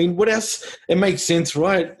me. I mean, what else? It makes sense,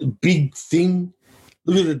 right? Big thing.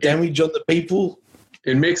 Look at the damage on the people.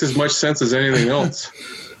 It makes as much sense as anything else.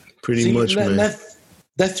 Pretty much, man.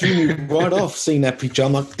 That threw me right off seeing that picture.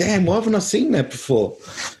 I'm like, damn, why haven't I seen that before?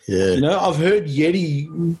 Yeah. I've heard Yeti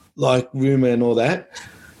rumor and all that,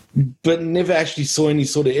 but never actually saw any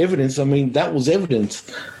sort of evidence. I mean, that was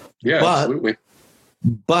evidence. Yeah, absolutely.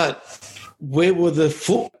 But where were the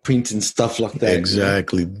footprints and stuff like that?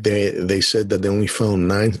 Exactly. They said that they only found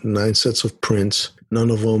nine sets of prints.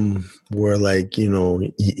 None of them were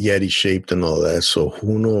Yeti shaped and all that. So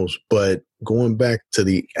who knows? But going back to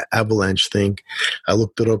the avalanche thing, I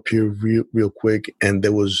looked it up here real quick, and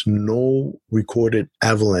there was no recorded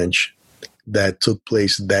avalanche that took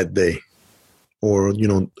place that day, or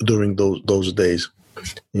during those days.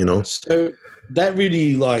 So that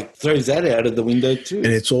really throws that out of the window too. And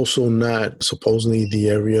it's also not, supposedly the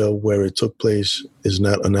area where it took place is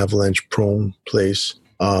not an avalanche prone place.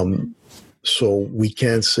 So we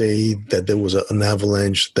can't say that there was an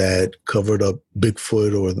avalanche that covered up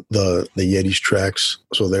Bigfoot or the Yeti's tracks.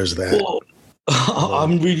 So there's that. Well,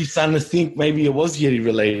 I'm really starting to think maybe it was Yeti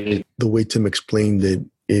related. The way Tim explained it,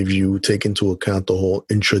 if you take into account the whole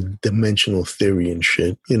intradimensional theory and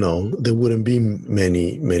shit, there wouldn't be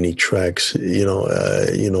many tracks.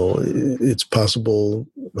 It's possible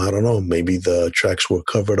I don't know, maybe the tracks were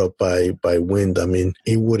covered up by wind. I mean,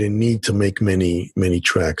 he wouldn't need to make many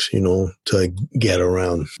tracks, to get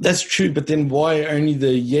around. That's true, but then why only the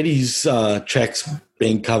Yeti's tracks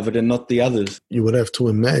being covered and not the others? You would have to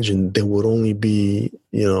imagine there would only be,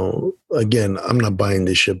 again, I'm not buying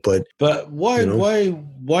this shit, but why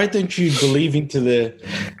don't you believe into the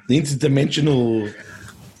interdimensional?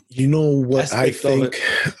 You know what I think?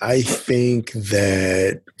 I think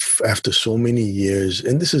that after so many years,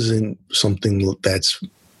 and this isn't something that's,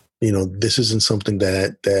 this isn't something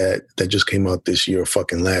that just came out this year or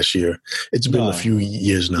fucking last year. It's been a few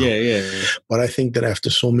years now. Yeah. But I think that after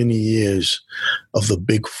so many years of the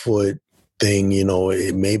Bigfoot thing,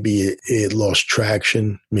 maybe it lost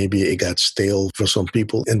traction. Maybe it got stale for some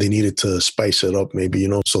people and they needed to spice it up, maybe,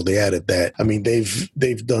 so they added that. I mean,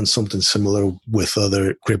 they've done something similar with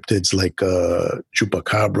other cryptids like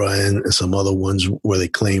Chupacabra and some other ones where they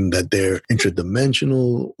claim that they're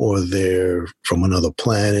interdimensional or they're from another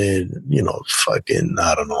planet, fucking,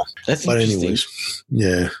 I don't know. That's but interesting. Anyways,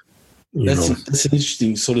 yeah. That's an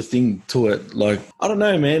interesting sort of thing to it. Like, I don't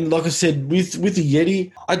know, man. Like I said, with the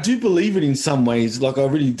Yeti, I do believe it in some ways. Like, I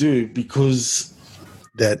really do, because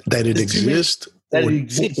that it exists, that it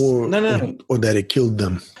exists. Or that it killed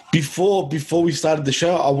them. Before we started the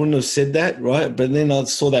show, I wouldn't have said that, right? But then I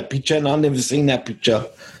saw that picture, and I've never seen that picture.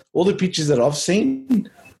 All the pictures that I've seen,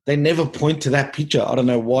 they never point to that picture. I don't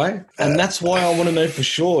know why. And that's why I want to know for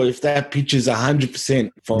sure if that picture is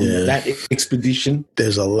 100% from that expedition.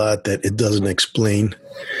 There's a lot that it doesn't explain.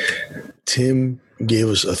 Tim gave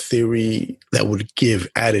us a theory that would give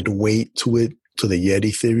added weight to it, to the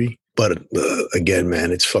Yeti theory. But again,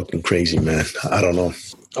 man, it's fucking crazy, man. I don't know.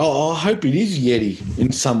 Oh, I hope it is Yeti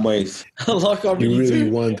in some ways. Like I really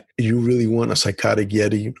do. You really want a psychotic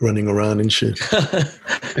Yeti running around and shit?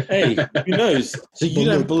 Hey, who knows? So you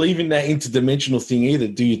don't believe in that interdimensional thing either,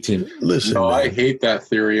 do you, Tim? Listen, no, man. I hate that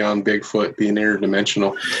theory on Bigfoot being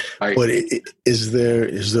interdimensional. Is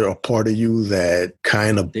there a part of you that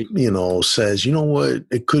kind of, says, you know what,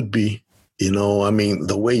 it could be, I mean,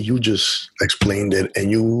 the way you just explained it and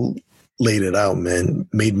you laid it out, man,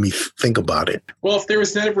 made me think about it. Well, if there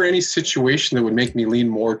was never any situation that would make me lean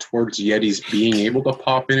more towards Yetis being able to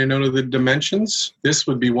pop in and out of the dimensions, this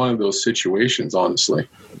would be one of those situations, honestly.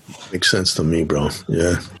 Makes sense to me, bro.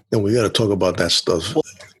 Yeah. And we got to talk about that stuff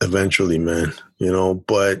eventually, man,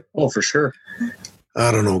 but... Oh, for sure. I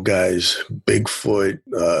don't know, guys. Bigfoot,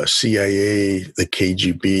 CIA, the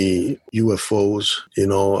KGB, UFOs.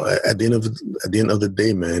 At the end of the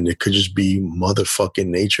day, man, it could just be motherfucking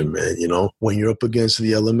nature, man. When you're up against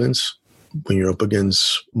the elements, when you're up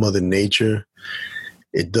against Mother Nature,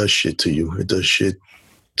 it does shit to you. It does shit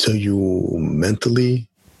to you mentally,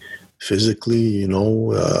 physically.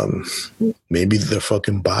 Maybe their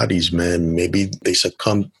fucking bodies, man. Maybe they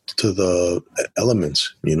succumb to the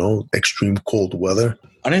elements, extreme cold weather.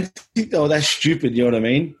 I don't think they were that stupid, you know what I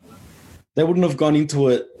mean? They wouldn't have gone into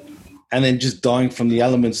it and then just dying from the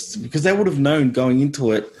elements, because they would have known going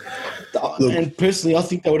into it. Look, and personally, I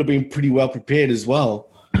think they would have been pretty well prepared as well.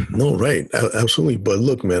 No, right. Absolutely. But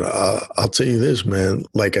look, man, I'll tell you this, man.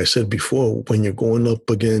 Like I said before, when you're going up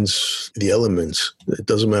against the elements, it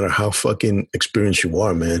doesn't matter how fucking experienced you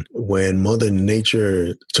are, man. When Mother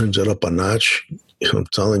Nature turns it up a notch, I'm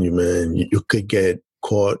telling you, man, you could get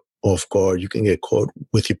caught off guard. You can get caught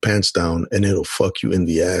with your pants down and it'll fuck you in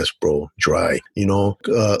the ass, bro, dry.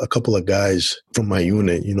 A couple of guys from my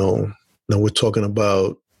unit, now we're talking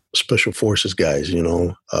about special forces guys,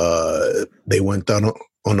 they went down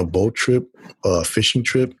on a boat trip, a fishing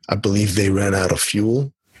trip. I believe they ran out of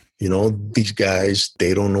fuel. These guys,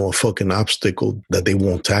 they don't know a fucking obstacle that they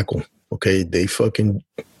won't tackle. Okay. They fucking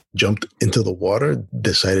jumped into the water,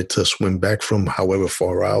 decided to swim back from however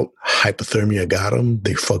far out. Hypothermia got them.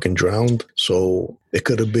 They fucking drowned. So it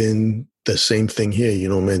could have been the same thing here.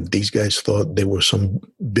 Man, these guys thought they were some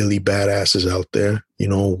Billy badasses out there.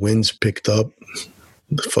 Winds picked up.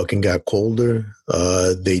 The fucking got colder.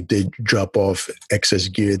 They did drop off excess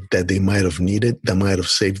gear that they might have needed, that might have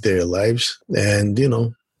saved their lives. And,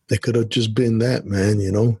 they could have just been that, man,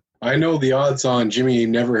 I know the odds on Jimmy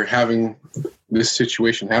never having this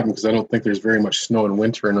situation happen, because I don't think there's very much snow in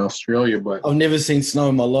winter in Australia, but... I've never seen snow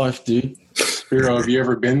in my life, dude. Spiro, have you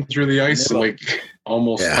ever been through the ice and,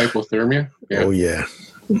 almost hypothermia? Yeah. Oh, yeah.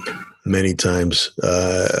 Many times.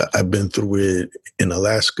 I've been through it in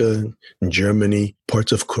Alaska, in Germany,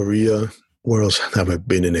 parts of Korea. Where else have I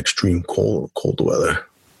been in extreme cold weather?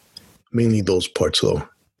 Mainly those parts, though.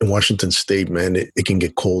 In Washington State, man, it can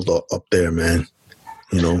get cold up there, man.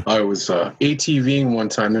 I was ATVing one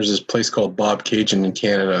time. There's this place called Bob Cajun in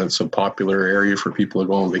Canada. It's a popular area for people to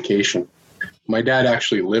go on vacation. my dad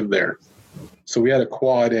actually lived there. So we had a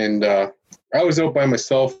quad, and I was out by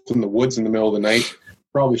myself in the woods in the middle of the night.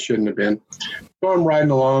 Probably shouldn't have been. So I'm riding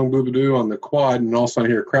along, boo-boo-doo, on the quad, and all of a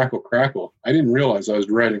sudden I hear crackle, crackle. I didn't realize I was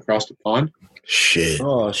riding across the pond. Shit.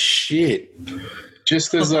 Oh, shit.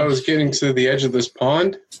 Just as I was getting to the edge of this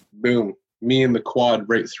pond, boom, me and the quad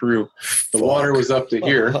right through. The water was up to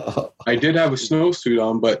here. I did have a snowsuit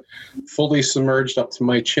on, but fully submerged up to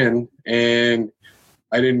my chin, and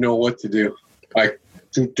I didn't know what to do. I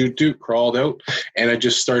crawled out, and I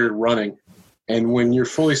just started running. And when you're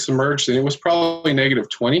fully submerged, and it was probably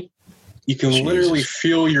 -20, you can literally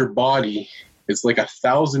feel your body. It's like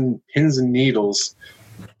 1,000 pins and needles,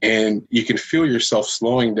 and you can feel yourself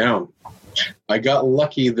slowing down. I got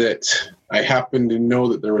lucky that I happened to know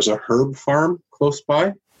that there was a herb farm close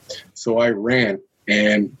by, so I ran.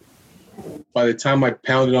 And by the time I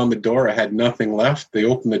pounded on the door, I had nothing left. They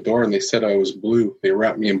opened the door and they said I was blue. They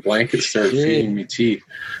wrapped me in blankets, started feeding me tea.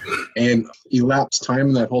 And elapsed time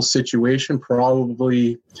in that whole situation,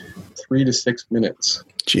 probably 3 to 6 minutes.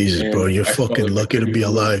 Jesus, and bro, you're fucking lucky to be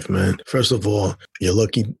alive, man. First of all, you're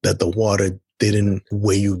lucky that the water didn't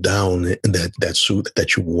weigh you down in that suit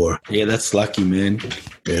that you wore. Yeah, that's lucky, man.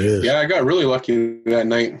 It is. Yeah, I got really lucky that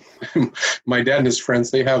night. My dad and his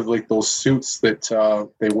friends, they have like those suits that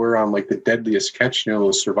they wear on like the Deadliest Catch,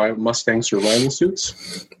 those Mustang survival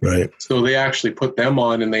suits. Right. So they actually put them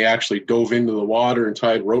on, and they actually dove into the water and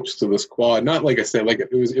tied ropes to this quad. Not like I said, like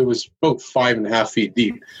it was about 5.5 feet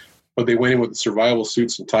deep. But they went in with the survival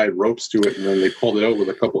suits and tied ropes to it, and then they pulled it out with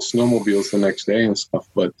a couple snowmobiles the next day and stuff.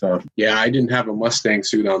 But yeah, I didn't have a Mustang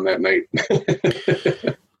suit on that night.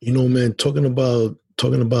 Man, talking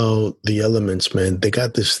about the elements, man, they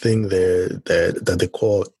got this thing there that they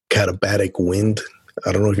call katabatic wind.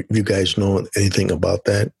 I don't know if you guys know anything about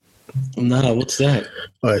that. No, what's that?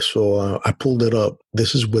 All right, so I pulled it up.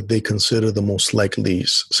 This is what they consider the most likely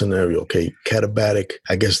scenario. Okay, katabatic.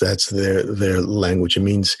 I guess that's their language. It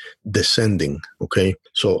means descending. Okay,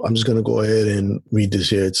 so I'm just gonna go ahead and read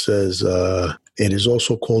this here. It says it is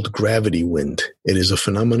also called gravity wind. It is a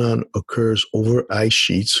phenomenon occurs over ice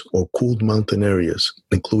sheets or cooled mountain areas,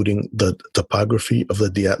 including the topography of the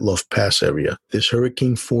Dyatlov Pass area. This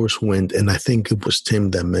hurricane force wind, and I think it was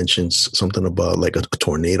Tim that mentions something about like a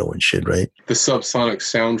tornado and shit, right? The subsonic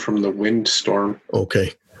sound from the windstorm.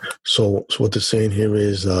 Okay. So what they're saying here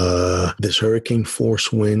is this hurricane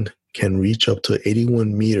force wind can reach up to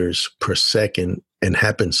 81 meters per second and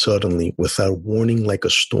happen suddenly without warning like a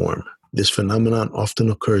storm. This phenomenon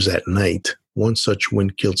often occurs at night. One such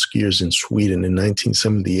wind killed skiers in Sweden in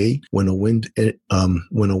 1978 when a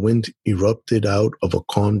wind erupted out of a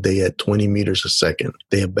calm day at 20 meters a second.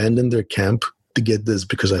 They abandoned their camp. To get this,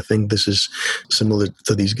 because I think this is similar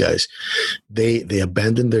to these guys. They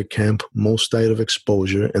abandoned their camp. Most died of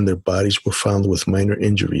exposure, and their bodies were found with minor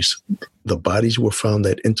injuries. The bodies were found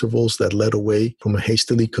at intervals that led away from a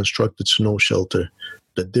hastily constructed snow shelter.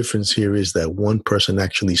 The difference here is that one person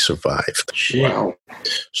actually survived. Wow.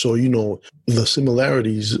 So, the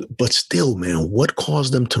similarities, but still, man, what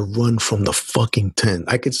caused them to run from the fucking tent?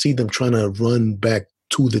 I could see them trying to run back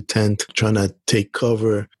to the tent, trying to take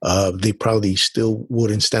cover. They probably still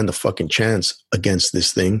wouldn't stand a fucking chance against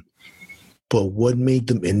this thing. But what made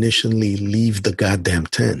them initially leave the goddamn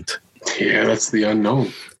tent? Yeah, that's the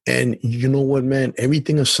unknown. And you know what, man?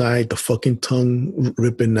 Everything aside, the fucking tongue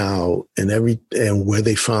ripping out and where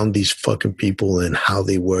they found these fucking people and how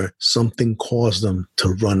they were, something caused them to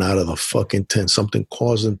run out of the fucking tent. Something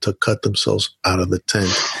caused them to cut themselves out of the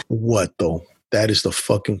tent. What though? That is the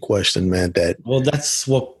fucking question, man. Well, that's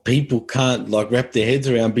what people can't wrap their heads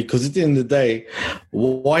around, because at the end of the day,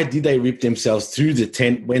 why did they rip themselves through the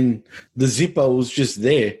tent when the zipper was just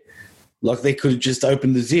there? Like they could have just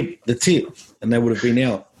opened the tip, and they would have been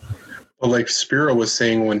out. Well, like Spiro was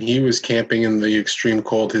saying, when he was camping in the extreme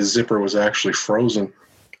cold, his zipper was actually frozen.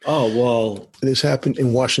 Oh, well. This happened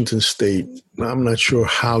in Washington State. I'm not sure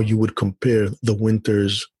how you would compare the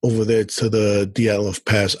winters over there to the Dyatlov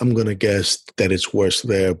Pass. I'm going to guess that it's worse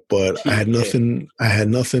there, but I had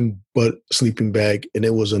nothing but sleeping bag, and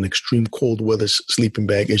it was an extreme cold weather sleeping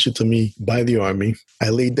bag issued to me by the Army. I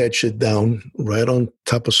laid that shit down right on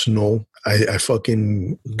top of snow. I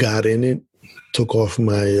fucking got in it. Took off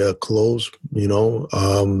my clothes,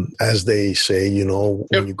 as they say,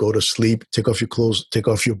 when you go to sleep, take off your clothes, take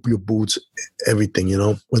off your boots, everything,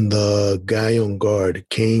 When the guy on guard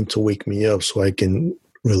came to wake me up so I can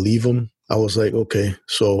relieve him, I was like, okay.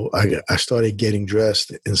 So I started getting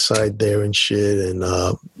dressed inside there and shit. And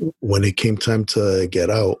when it came time to get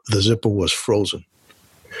out, the zipper was frozen.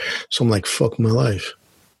 So I'm like, fuck my life,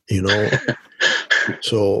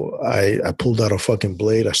 So I pulled out a fucking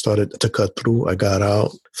blade. I started to cut through. I got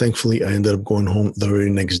out. Thankfully, I ended up going home the very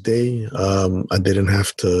next day. I didn't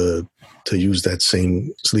have to use that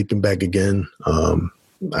same sleeping bag again. I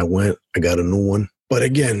got a new one. But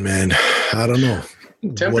again, man, I don't know.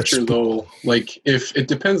 Temperature, though, like, if it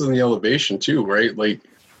depends on the elevation, too, right? Like,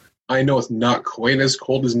 I know it's not quite as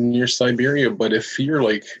cold as near Siberia, but if you're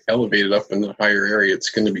like elevated up in the higher area, it's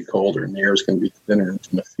going to be colder, and the air is going to be thinner, and it's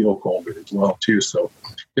going to feel colder as well too. So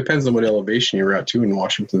it depends on what elevation you're at too in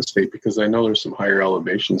Washington State, because I know there's some higher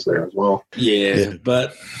elevations there as well. Yeah.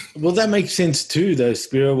 But well, that makes sense too, though,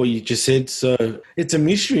 Spiro, what you just said. So it's a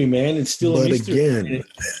mystery, man. It's still a mystery.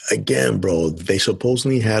 Again, bro, they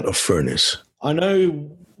supposedly had a furnace. I know,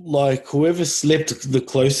 like, whoever slept the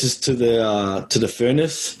closest to the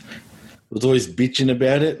furnace was always bitching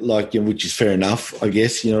about it, like, which is fair enough, I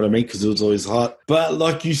guess, you know what I mean, because it was always hot. But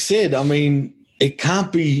like you said, I mean, it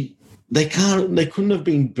can't be, they couldn't have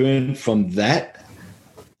been burned from that.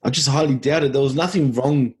 I just highly doubt it. There was nothing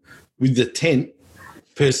wrong with the tent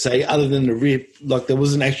per se, other than the rip. Like, there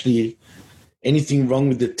wasn't actually anything wrong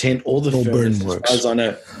with the tent or the furnace, burn marks. as far as I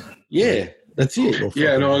know. Yeah, that's it.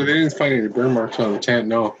 Yeah, no, they didn't find any burn marks on the tent,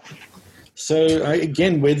 no. So,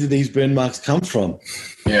 again, where did these burn marks come from?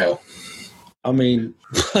 Yeah. I mean,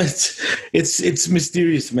 it's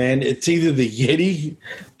mysterious, man. It's either the Yeti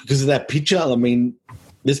because of that picture. I mean,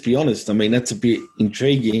 let's be honest. I mean, that's a bit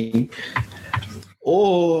intriguing.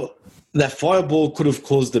 Or that fireball could have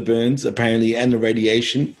caused the burns, apparently, and the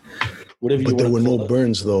radiation. Whatever. But there were no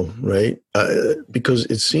burns, though, right? Because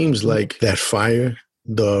it seems like that fire,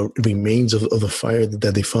 the remains of the fire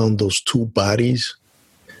that they found, those two bodies,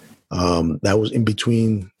 that was in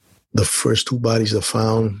between the first two bodies they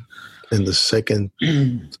found and the second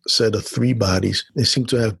set of three bodies. They seem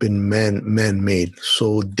to have been man-made.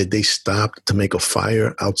 So did they stop to make a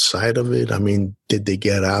fire outside of it? I mean, did they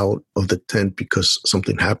get out of the tent because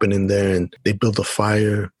something happened in there and they built a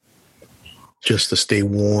fire just to stay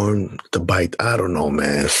warm, to bite? I don't know,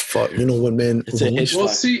 man. Fuck. You know what, man? Well,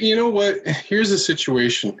 see, you know what? Here's the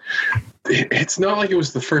situation. It's not like it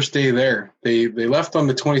was the first day there. They left on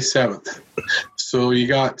the 27th. So you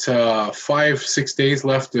got 5-6 days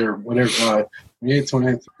left, or whatever.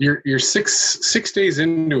 You're 6 days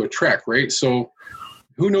into a trek, right? So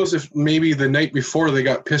who knows if maybe the night before they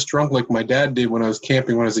got piss drunk like my dad did when I was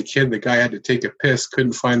camping when I was a kid. The guy had to take a piss,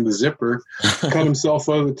 couldn't find the zipper, cut himself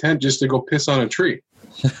out of the tent just to go piss on a tree.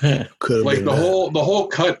 Like the whole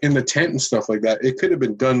cut in the tent and stuff like that. It could have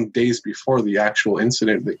been done days before the actual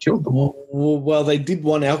incident that killed them. Well, they did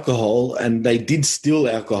want alcohol, and they did steal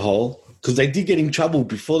alcohol because they did get in trouble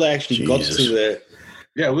before they actually got to the.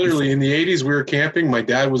 Yeah, literally in the 80s, we were camping. My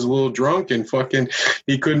dad was a little drunk and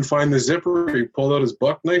he couldn't find the zipper. He pulled out his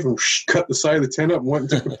buck knife and cut the side of the tent up and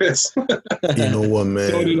went and took a piss. You know what,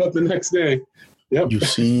 man? Sewed it up the next day. Yep. You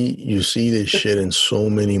see this shit in so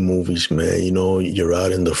many movies, man. You know, you're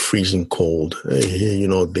out in the freezing cold. Hey, you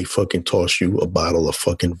know, they fucking toss you a bottle of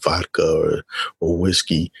fucking vodka or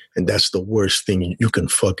whiskey, and that's the worst thing you can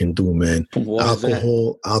fucking do, man.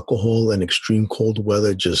 Alcohol and extreme cold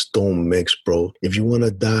weather just don't mix, bro. If you want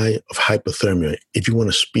to die of hypothermia, if you want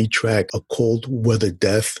to speed track a cold weather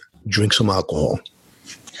death, drink some alcohol,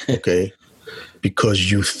 okay?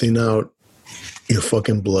 Because you thin out your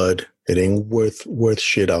fucking blood. It ain't worth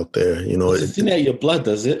shit out there, you know. It thin out your blood,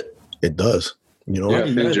 does it? It does. You know,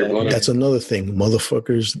 that's another thing.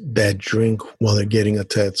 Motherfuckers that drink while they're getting a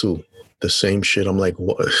tattoo. The same shit. I'm like,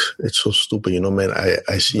 what? It's so stupid, you know, man.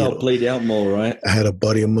 I see. They'll bleed out more, right? I had a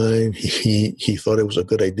buddy of mine. He thought it was a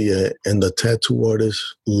good idea, and the tattoo artist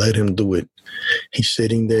let him do it. He's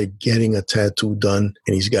sitting there getting a tattoo done,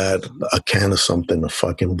 and he's got a can of something, a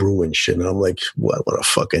fucking brew and shit. And I'm like, what a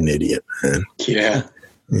fucking idiot, man. Yeah.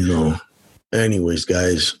 You know, anyways,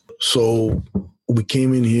 guys, so we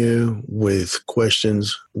came in here with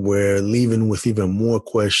questions. We're leaving with even more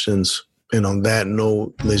questions. And on that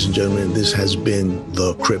note, ladies and gentlemen, this has been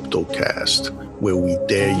the CryptoCast, where we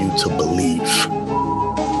dare you to believe.